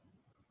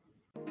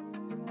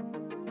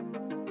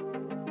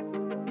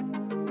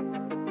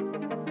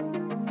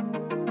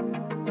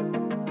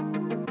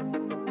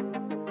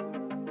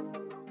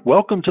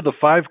Welcome to the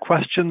 5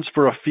 Questions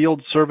for a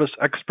Field Service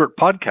Expert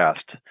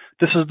podcast.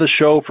 This is the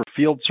show for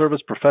field service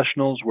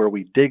professionals where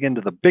we dig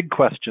into the big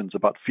questions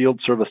about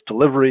field service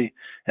delivery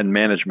and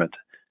management.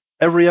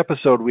 Every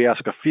episode, we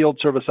ask a field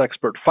service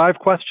expert 5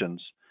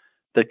 questions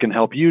that can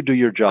help you do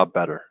your job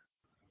better.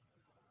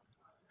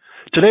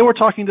 Today, we're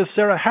talking to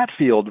Sarah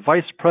Hatfield,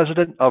 Vice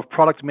President of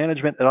Product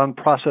Management at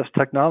OnProcess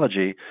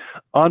Technology.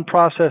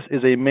 OnProcess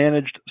is a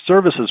managed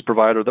services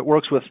provider that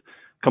works with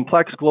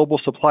complex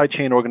global supply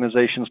chain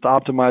organizations to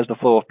optimize the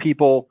flow of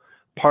people,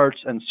 parts,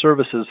 and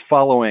services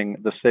following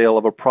the sale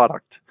of a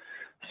product.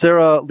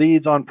 Sarah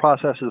leads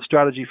OnProcess's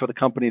strategy for the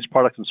company's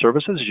products and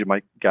services, as you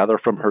might gather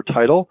from her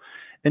title,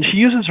 and she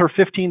uses her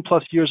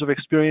 15-plus years of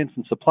experience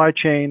in supply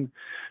chain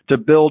to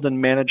build and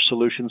manage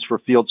solutions for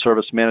field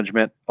service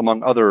management,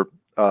 among other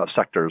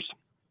sectors.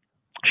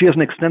 She has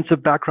an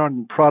extensive background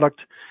in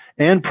product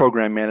and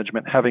program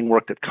management, having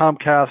worked at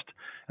Comcast,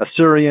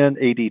 Assyrian,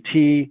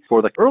 ADT.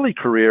 For the early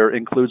career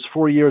includes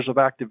 4 years of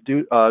active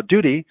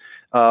duty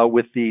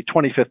with the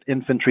 25th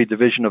Infantry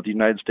Division of the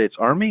United States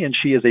Army, and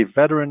she is a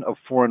veteran of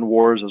foreign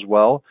wars as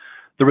well,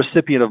 the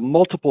recipient of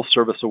multiple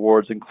service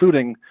awards,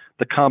 including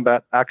the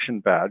Combat Action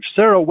Badge.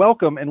 Sarah,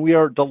 welcome, and we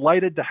are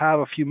delighted to have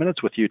a few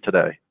minutes with you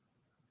today.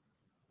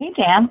 Hey,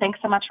 Dan. Thanks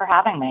so much for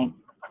having me.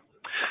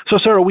 So,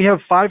 Sarah, we have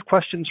 5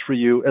 questions for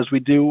you, as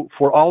we do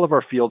for all of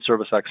our field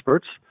service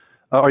experts.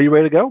 Are you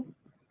ready to go?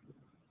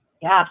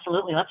 Yeah,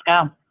 absolutely. Let's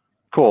go.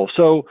 Cool.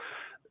 So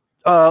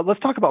let's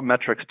talk about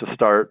metrics to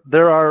start.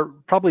 There are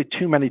probably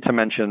too many to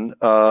mention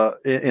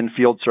in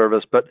field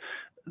service, but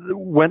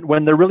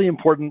when they're really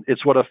important,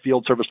 it's what a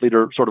field service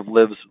leader sort of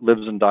lives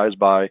and dies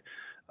by.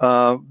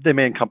 They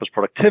may encompass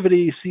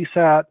productivity,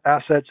 CSAT,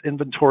 assets,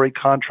 inventory,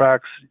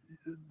 contracts,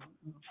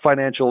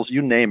 financials,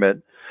 you name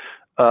it.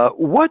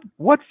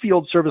 What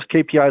field service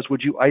KPIs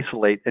would you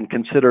isolate and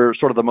consider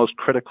sort of the most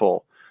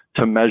critical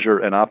to measure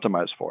and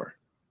optimize for?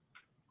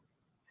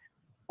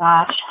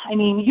 Gosh, I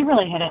mean, you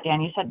really hit it, Dan.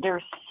 You said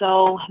there's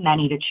so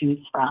many to choose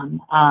from.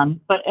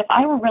 But if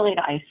I were really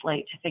to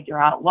isolate to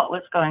figure out what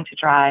was going to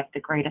drive the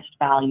greatest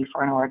value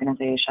for an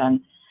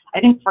organization,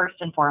 I think first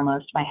and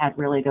foremost, my head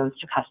really goes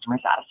to customer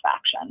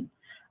satisfaction.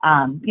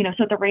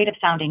 So at the rate of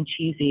sounding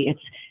cheesy,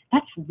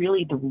 that's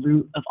really the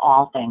root of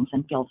all things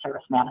in field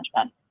service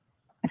management.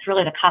 It's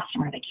really the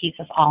customer that keeps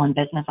us all in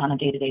business on a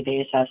day-to-day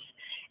basis.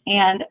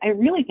 And I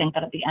really think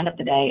that at the end of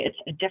the day, it's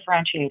a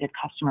differentiated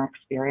customer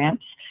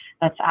experience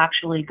that's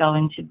actually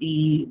going to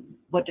be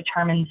what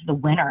determines the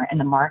winner in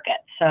the market.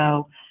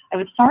 So I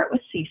would start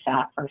with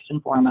CSAT first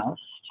and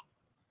foremost.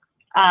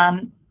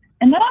 And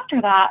then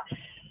after that,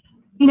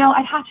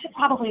 I'd have to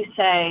probably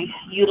say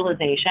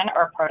utilization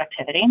or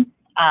productivity.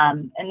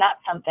 And that's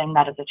something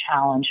that is a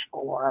challenge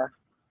for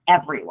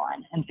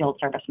everyone in field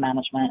service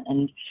management.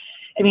 And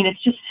I mean,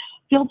 it's just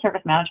field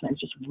service management is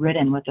just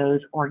ridden with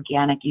those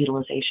organic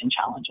utilization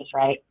challenges,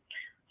 right?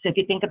 So if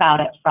you think about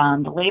it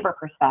from the labor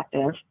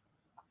perspective,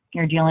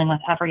 you're dealing with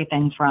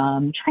everything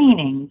from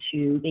training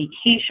to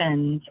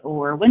vacations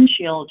or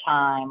windshield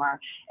time or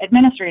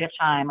administrative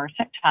time or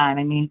sick time.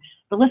 I mean,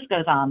 the list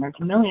goes on. There's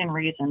a million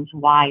reasons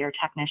why your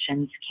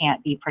technicians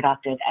can't be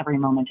productive every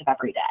moment of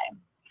every day.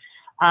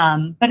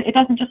 But it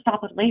doesn't just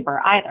stop with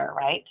labor either,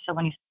 right? So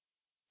when you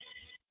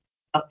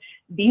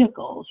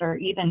vehicles or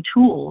even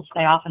tools,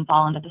 they often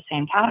fall into the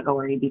same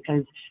category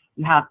because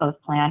you have both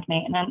planned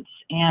maintenance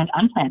and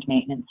unplanned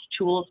maintenance.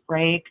 Tools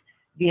break,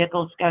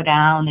 vehicles go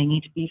down, they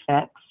need to be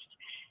fixed.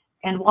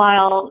 And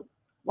while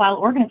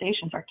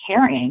organizations are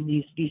carrying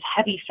these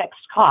heavy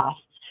fixed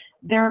costs,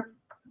 they're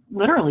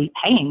literally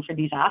paying for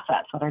these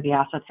assets, whether the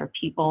assets are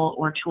people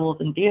or tools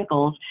and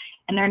vehicles,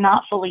 and they're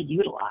not fully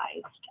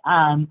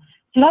utilized.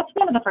 So that's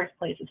one of the first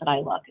places that I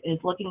look, is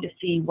looking to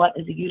see what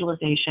is a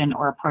utilization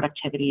or a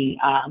productivity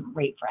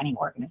rate for any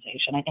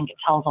organization. I think it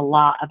tells a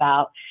lot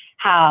about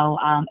how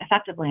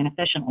effectively and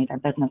efficiently their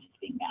business is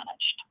being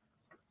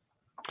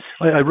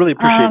managed. I really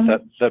appreciate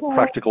that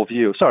practical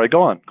view. Sorry,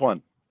 go on.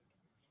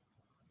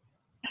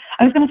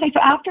 I was going to say, so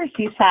after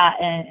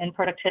CSAT and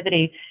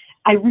productivity,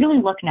 I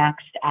really look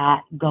next at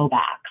go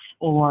backs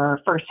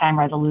or first time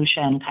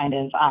resolution kind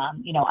of,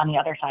 on the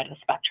other side of the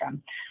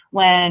spectrum.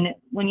 When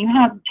you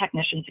have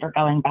technicians that are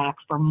going back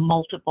for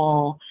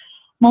multiple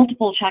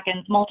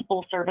check-ins,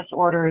 multiple service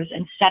orders,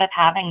 instead of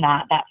having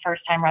that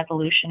first time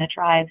resolution, it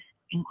drives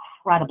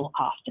incredible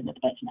cost into the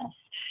business.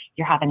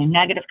 You're having a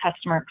negative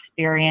customer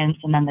experience,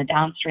 and then the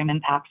downstream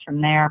impacts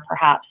from there.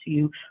 Perhaps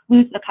you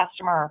lose the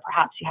customer, or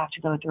perhaps you have to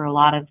go through a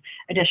lot of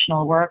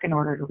additional work in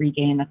order to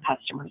regain the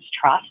customer's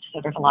trust. So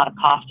there's a lot of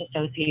cost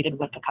associated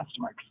with the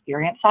customer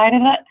experience side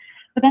of it.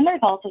 But then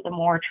there's also the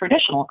more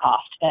traditional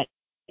cost that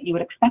you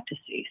would expect to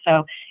see.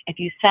 So if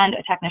you send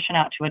a technician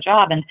out to a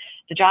job and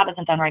the job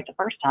isn't done right the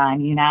first time,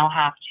 you now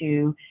have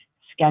to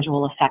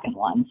schedule a second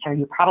one. So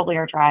you probably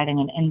are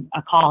driving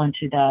a call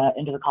into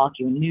the call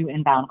queue, a new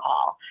inbound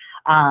call.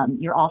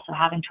 You're also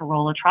having to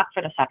roll a truck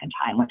for the second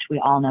time, which we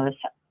all know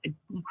is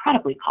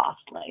incredibly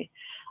costly.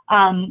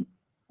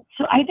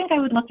 So I think I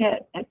would look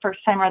at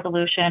first-time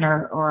resolution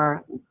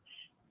or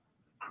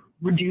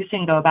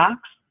reducing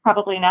go-backs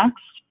probably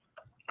next.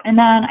 And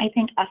then I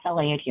think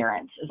SLA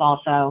adherence is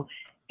also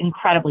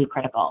incredibly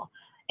critical.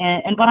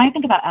 And when I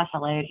think about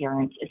SLA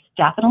adherence, it's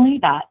definitely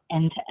that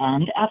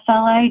end-to-end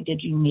SLA.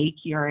 Did you make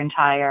your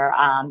entire,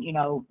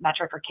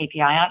 metric or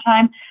KPI on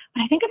time?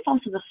 But I think it's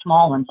also the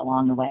small ones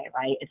along the way,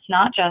 right? It's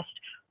not just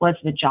was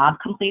the job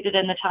completed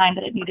in the time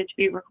that it needed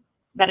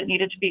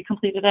to be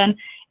completed in.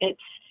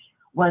 It's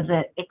was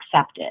it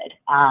accepted?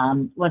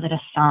 Was it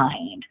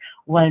assigned?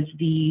 Was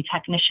the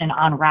technician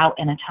en route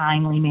in a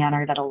timely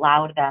manner that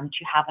allowed them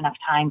to have enough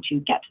time to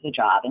get to the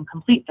job and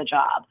complete the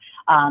job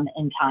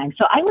in time?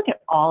 So I look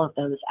at all of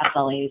those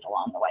SLAs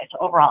along the way. So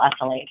overall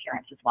SLA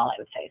adherence as well, I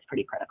would say, is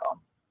pretty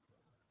critical.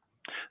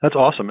 That's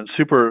awesome. It's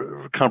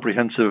super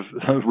comprehensive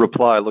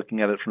reply, looking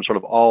at it from sort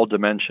of all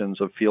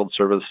dimensions of field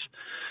service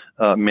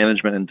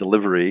management and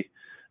delivery.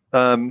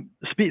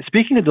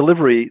 Speaking of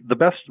delivery, the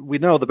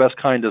best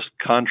kind is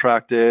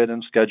contracted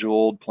and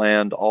scheduled,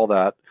 planned, all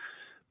that.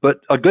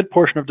 But a good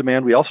portion of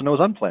demand we also know is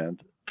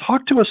unplanned.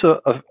 Talk to us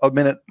a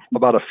minute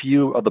about a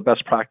few of the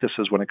best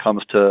practices when it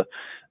comes to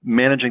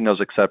managing those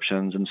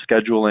exceptions and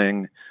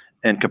scheduling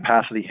and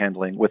capacity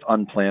handling with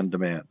unplanned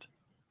demand.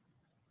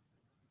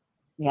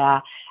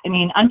 Yeah, I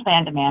mean,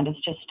 unplanned demand is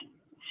just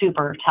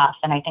super tough,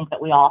 and I think that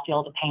we all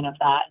feel the pain of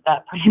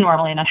that pretty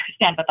normally and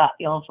understand what that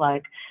feels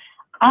like.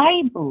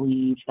 I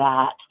believe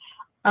that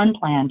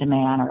unplanned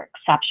demand, or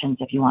exceptions,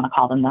 if you want to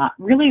call them that,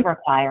 really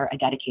require a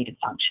dedicated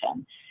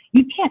function.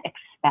 You can't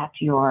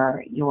expect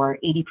your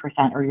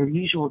 80% or your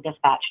usual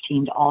dispatch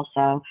team to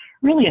also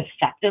really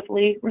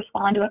effectively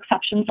respond to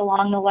exceptions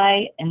along the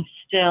way and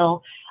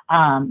still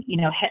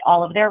hit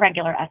all of their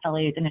regular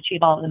SLAs and achieve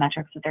all of the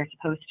metrics that they're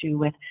supposed to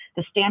with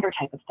the standard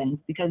type of things,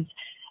 because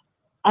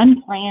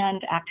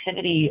unplanned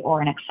activity or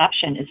an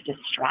exception is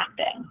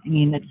distracting. I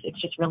mean,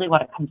 it's just really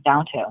what it comes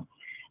down to.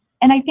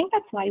 And I think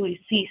that's why we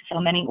see so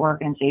many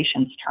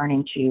organizations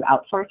turning to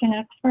outsourcing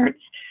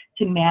experts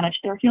to manage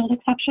their field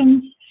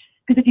exceptions.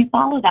 Because if you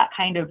follow that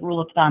kind of rule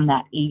of thumb,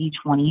 that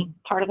 80-20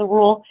 part of the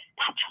rule,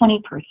 that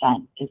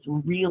 20% is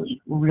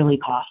really, really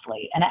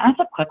costly. And it adds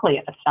up quickly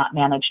if it's not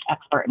managed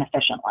expert and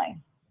efficiently.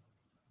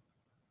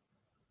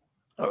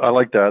 I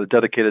like that. A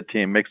dedicated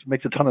team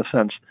makes a ton of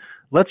sense.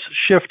 Let's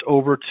shift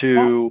over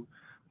to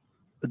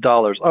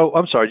dollars. Oh,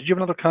 I'm sorry. Did you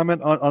have another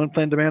comment on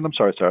unplanned demand? I'm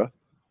sorry, Sarah.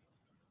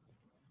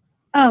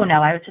 Oh,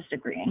 no, I was just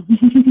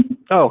agreeing.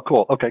 Oh,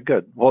 cool. Okay,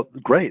 good. Well,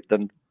 great.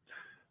 Then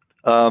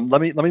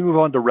let me move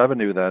on to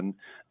revenue then,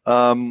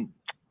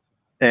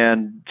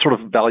 and sort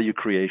of value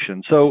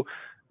creation. So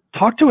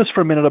talk to us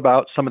for a minute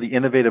about some of the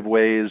innovative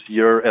ways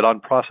at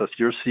OnProcess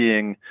you're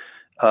seeing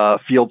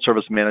field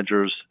service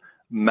managers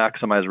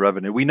maximize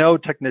revenue. We know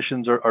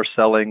technicians are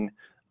selling,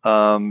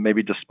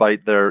 maybe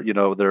despite their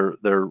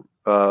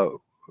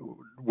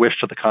wish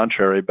to the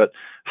contrary, but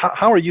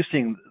how are you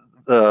seeing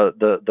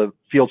the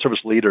field service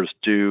leaders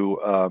do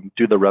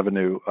the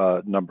revenue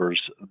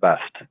numbers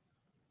best?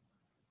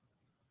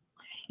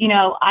 You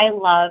know, I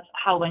love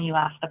how when you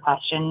asked the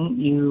question,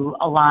 you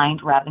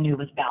aligned revenue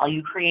with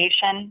value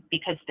creation,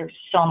 because there's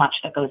so much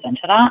that goes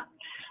into that.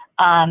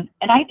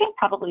 And I think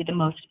probably the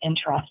most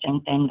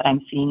interesting thing that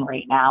I'm seeing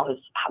right now is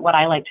what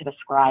I like to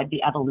describe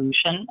the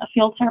evolution of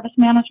field service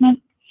management.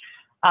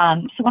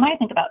 So when I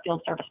think about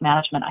field service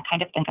management, I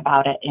kind of think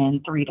about it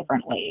in three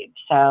different waves.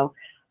 So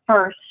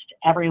first,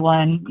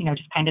 everyone,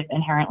 just kind of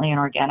inherently and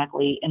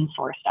organically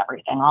insourced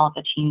everything. All of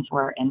the teams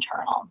were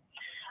internal.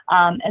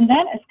 And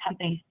then as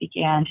companies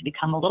began to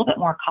become a little bit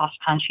more cost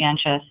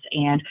conscientious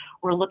and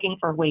were looking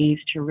for ways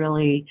to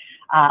really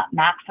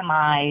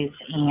maximize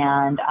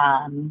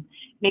and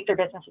make their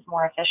businesses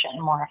more efficient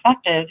and more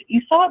effective,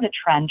 you saw the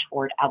trend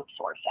toward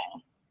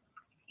outsourcing.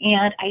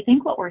 And I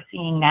think what we're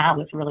seeing now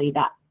is really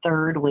that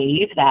third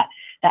wave, that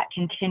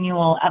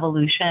continual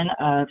evolution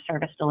of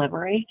service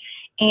delivery.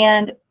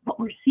 And what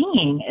we're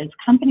seeing is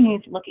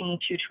companies looking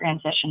to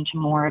transition to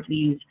more of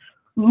these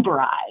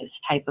Uberized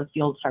type of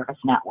field service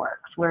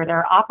networks, where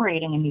they're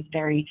operating in these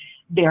very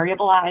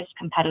variabilized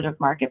competitive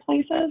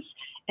marketplaces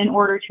in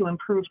order to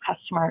improve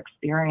customer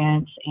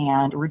experience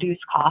and reduce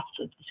costs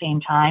at the same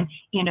time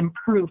and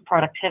improve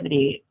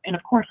productivity. And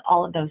of course,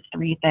 all of those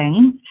three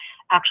things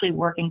actually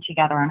working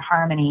together in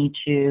harmony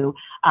to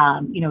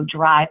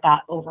drive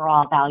that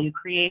overall value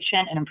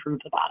creation and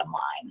improve the bottom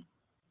line.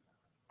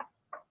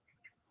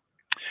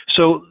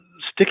 So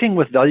sticking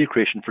with value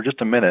creation for just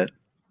a minute,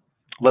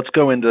 let's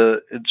go into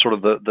sort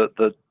of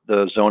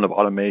the zone of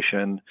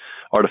automation,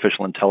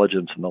 artificial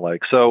intelligence, and the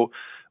like. So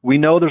we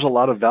know there's a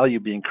lot of value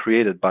being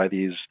created by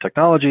these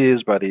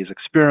technologies, by these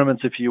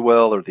experiments, if you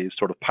will, or these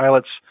sort of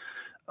pilots.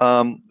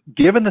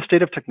 Given the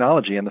state of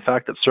technology and the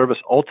fact that service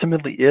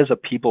ultimately is a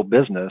people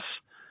business,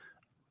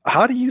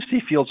 how do you see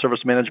field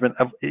service management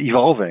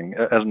evolving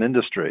as an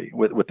industry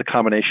with the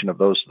combination of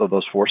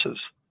those forces?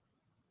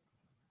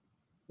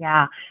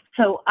 Yeah.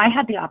 So I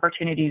had the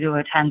opportunity to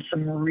attend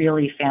some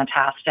really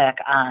fantastic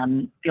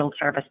field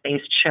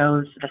service-based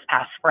shows this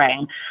past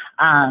spring.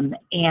 And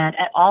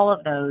at all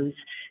of those,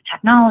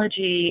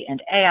 technology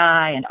and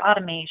AI and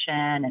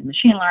automation and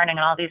machine learning and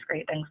all these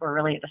great things were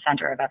really at the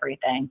center of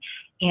everything.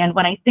 And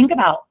when I think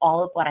about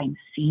all of what I'm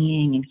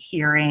seeing and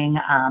hearing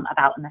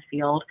about in the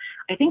field,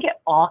 I think it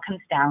all comes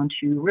down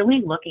to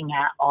really looking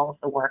at all of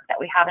the work that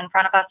we have in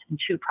front of us in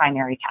two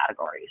primary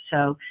categories.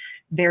 So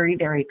very,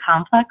 very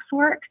complex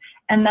work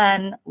and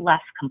then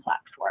less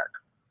complex work.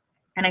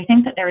 And I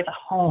think that there is a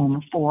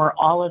home for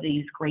all of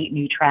these great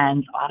new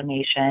trends,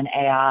 automation,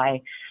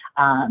 AI,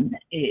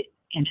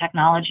 and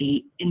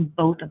technology in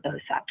both of those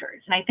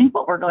sectors. And I think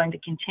what we're going to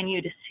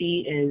continue to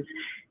see is,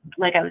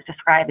 like I was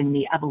describing,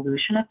 the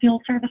evolution of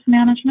field service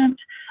management,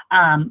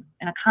 and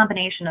a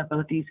combination of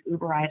both these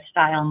Uberized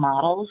style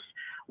models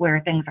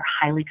where things are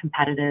highly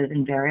competitive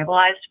and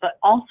variabilized, but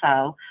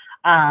also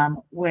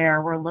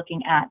where we're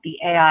looking at the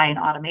AI and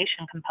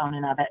automation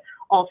component of it,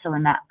 also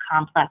in that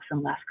complex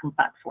and less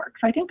complex work.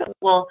 So I think that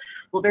we'll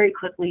very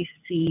quickly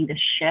see the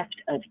shift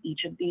of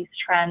each of these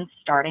trends,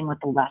 starting with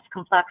the less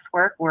complex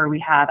work, where we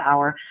have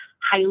our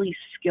highly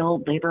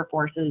skilled labor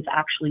forces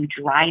actually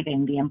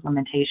driving the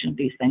implementation of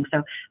these things.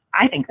 So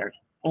I think there's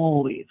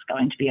always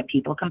going to be a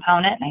people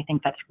component, and I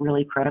think that's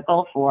really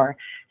critical for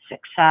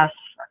success,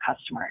 for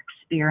customer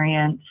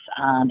experience,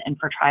 and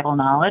for tribal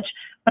knowledge.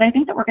 But I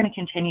think that we're going to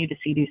continue to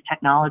see these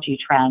technology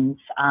trends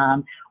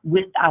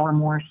with our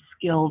more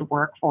skilled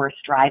workforce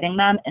driving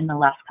them in the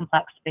less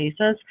complex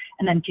spaces,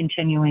 and then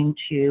continuing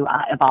to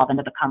evolve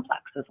into the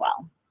complex as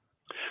well.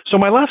 So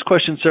my last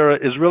question, Sarah,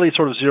 is really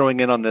sort of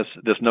zeroing in on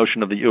this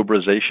notion of the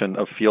Uberization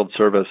of field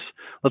service.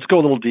 Let's go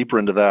a little deeper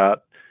into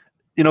that.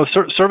 You know,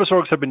 service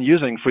orgs have been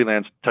using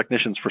freelance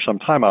technicians for some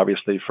time,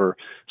 obviously, for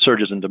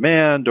surges in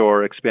demand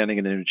or expanding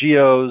into new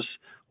geos,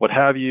 what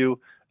have you.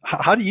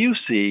 How do you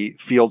see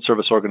field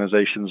service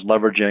organizations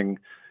leveraging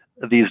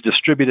these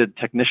distributed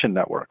technician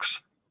networks?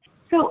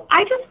 So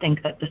I just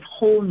think that this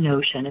whole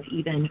notion of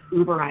even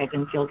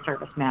Uberizing field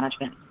service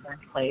management in the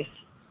first place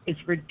is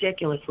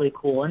ridiculously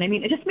cool. And I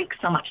mean, it just makes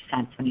so much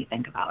sense when you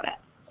think about it.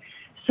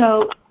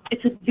 So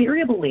it's a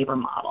variable labor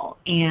model,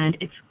 and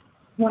it's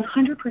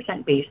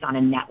 100% based on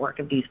a network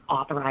of these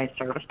authorized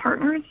service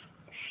partners,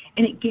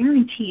 and it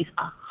guarantees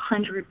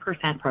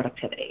 100%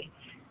 productivity.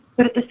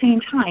 But at the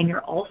same time,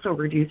 you're also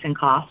reducing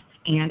costs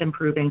and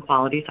improving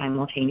quality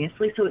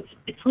simultaneously. So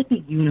it's like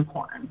the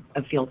unicorn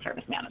of field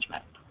service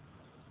management.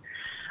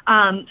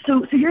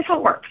 So here's how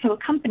it works. So a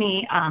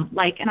company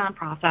like an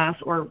OnProcess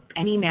or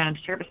any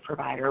managed service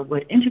provider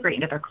would integrate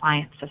into their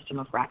client system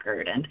of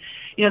record. And,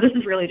 you know, this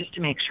is really just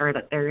to make sure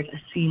that there's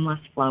a seamless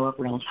flow of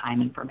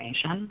real-time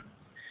information.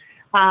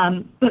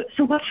 But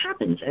so what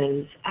happens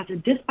is, as a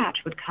dispatch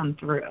would come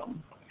through,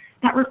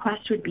 that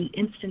request would be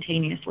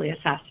instantaneously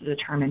assessed to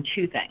determine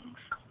two things.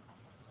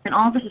 And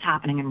all of this is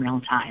happening in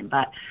real time.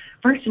 But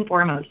first and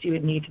foremost, you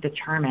would need to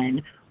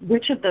determine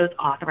which of those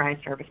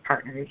authorized service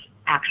partners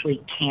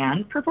actually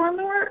can perform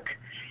the work.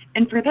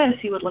 And for this,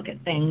 you would look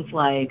at things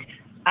like,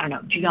 I don't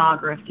know,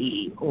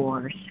 geography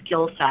or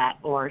skill set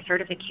or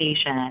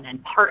certification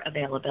and part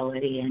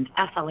availability and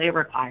SLA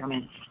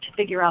requirements to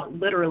figure out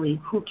literally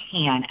who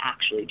can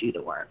actually do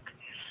the work.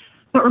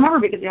 But remember,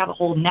 because you have a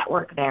whole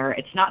network there,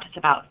 it's not just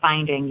about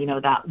finding, you know,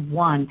 that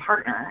one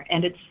partner.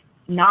 And it's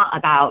not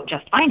about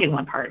just finding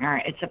one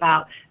partner. It's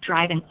about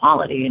driving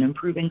quality and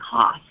improving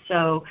costs.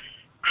 So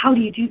how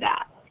do you do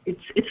that?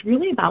 It's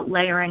really about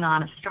layering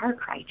on a star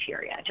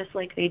criteria, just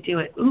like they do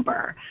at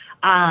Uber.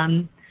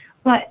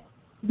 But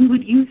we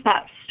would use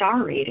that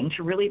star rating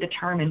to really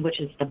determine which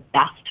is the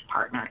best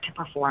partner to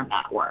perform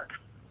that work.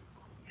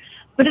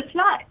 But it's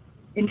not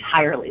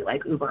entirely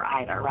like Uber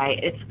either,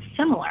 right? It's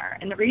similar.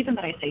 And the reason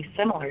that I say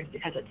similar is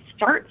because it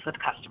starts with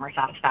customer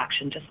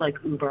satisfaction, just like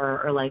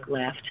Uber or like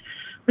Lyft.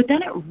 But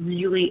then it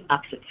really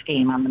ups its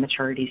game on the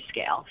maturity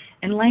scale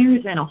and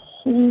layers in a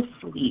whole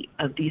suite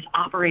of these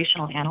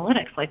operational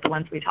analytics, like the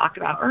ones we talked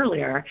about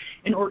earlier,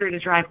 in order to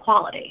drive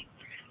quality.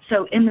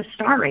 So in the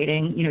star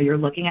rating, you know, you're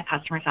looking at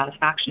customer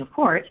satisfaction, of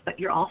course, but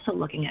you're also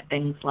looking at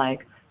things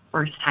like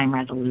first-time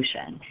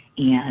resolution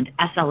and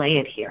SLA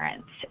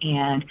adherence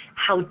and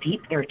how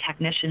deep their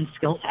technician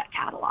skill set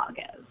catalog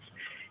is.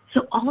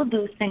 So all of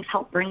those things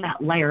help bring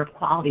that layer of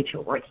quality to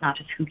it, where it's not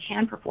just who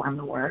can perform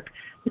the work,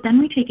 but then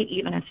we take it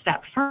even a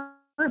step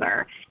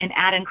further and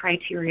add in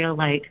criteria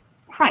like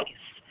price.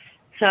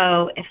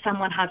 So if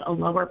someone has a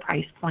lower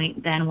price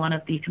point than one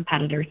of the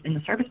competitors in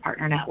the service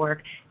partner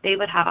network, they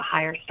would have a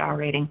higher star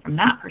rating from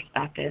that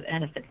perspective.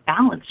 And if it's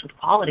balanced with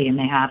quality and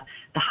they have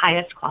the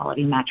highest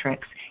quality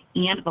metrics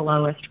and the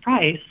lowest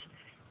price,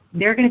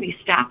 they're going to be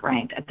stack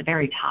ranked at the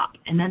very top.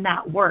 And then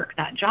that work,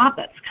 that job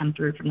that's come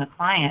through from the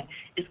client,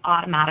 is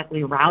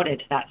automatically routed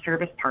to that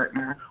service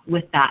partner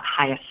with that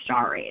highest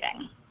star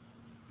rating.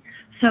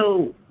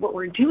 So what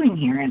we're doing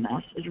here in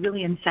this is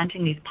really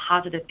incenting these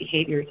positive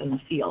behaviors in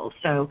the field.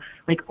 So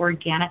like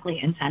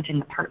organically incenting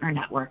the partner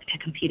network to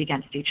compete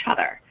against each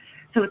other.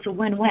 So it's a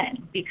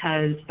win-win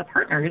because the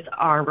partners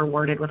are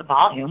rewarded with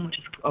volume, which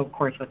is of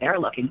course what they're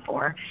looking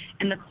for,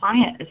 and the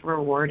client is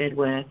rewarded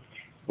with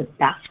the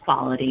best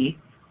quality,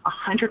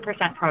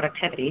 100%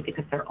 productivity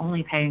because they're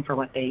only paying for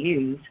what they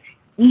use,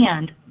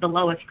 and the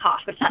lowest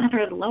cost. But it's not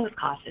necessarily the lowest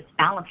cost, it's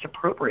balanced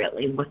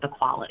appropriately with the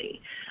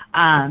quality.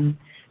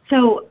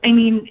 So, I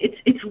mean,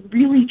 it's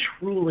really,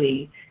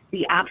 truly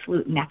the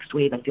absolute next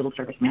wave of field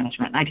service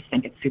management, and I just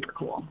think it's super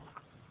cool.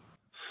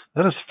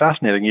 That is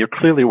fascinating. You're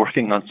clearly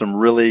working on some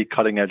really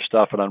cutting-edge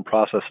stuff at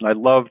OnProcess, and I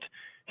loved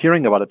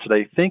hearing about it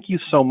today. Thank you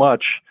so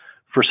much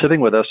for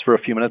sitting with us for a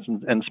few minutes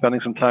and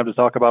spending some time to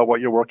talk about what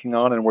you're working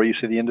on and where you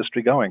see the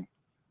industry going.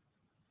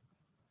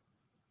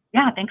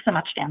 Yeah, thanks so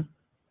much, Dan.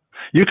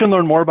 You can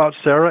learn more about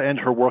Sarah and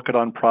her work at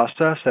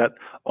OnProcess at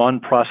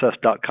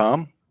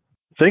onprocess.com.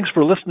 Thanks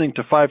for listening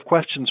to 5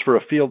 Questions for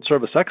a Field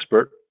Service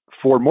Expert.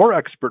 For more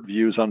expert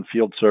views on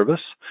field service,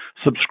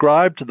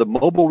 subscribe to the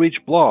Mobile Reach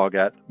blog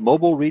at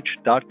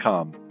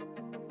mobilereach.com.